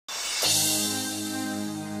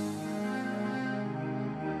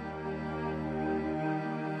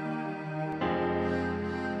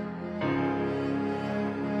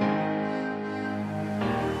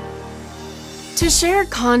To share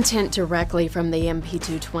content directly from the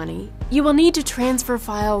MP220, you will need to transfer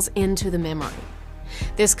files into the memory.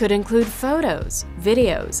 This could include photos,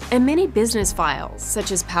 videos, and many business files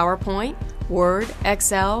such as PowerPoint, Word,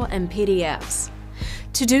 Excel, and PDFs.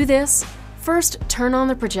 To do this, first turn on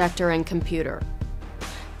the projector and computer.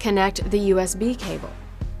 Connect the USB cable.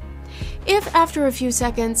 If after a few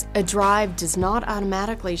seconds a drive does not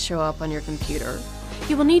automatically show up on your computer,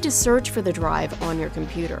 you will need to search for the drive on your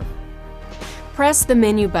computer. Press the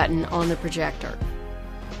menu button on the projector.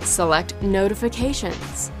 Select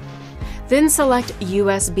Notifications. Then select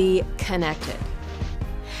USB Connected.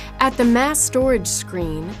 At the mass storage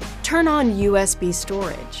screen, turn on USB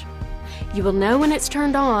storage. You will know when it's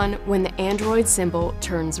turned on when the Android symbol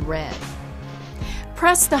turns red.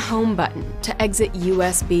 Press the Home button to exit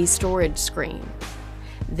USB storage screen.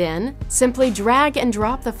 Then, simply drag and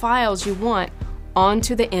drop the files you want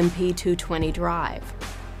onto the MP220 drive.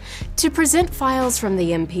 To present files from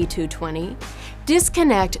the MP220,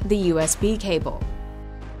 disconnect the USB cable.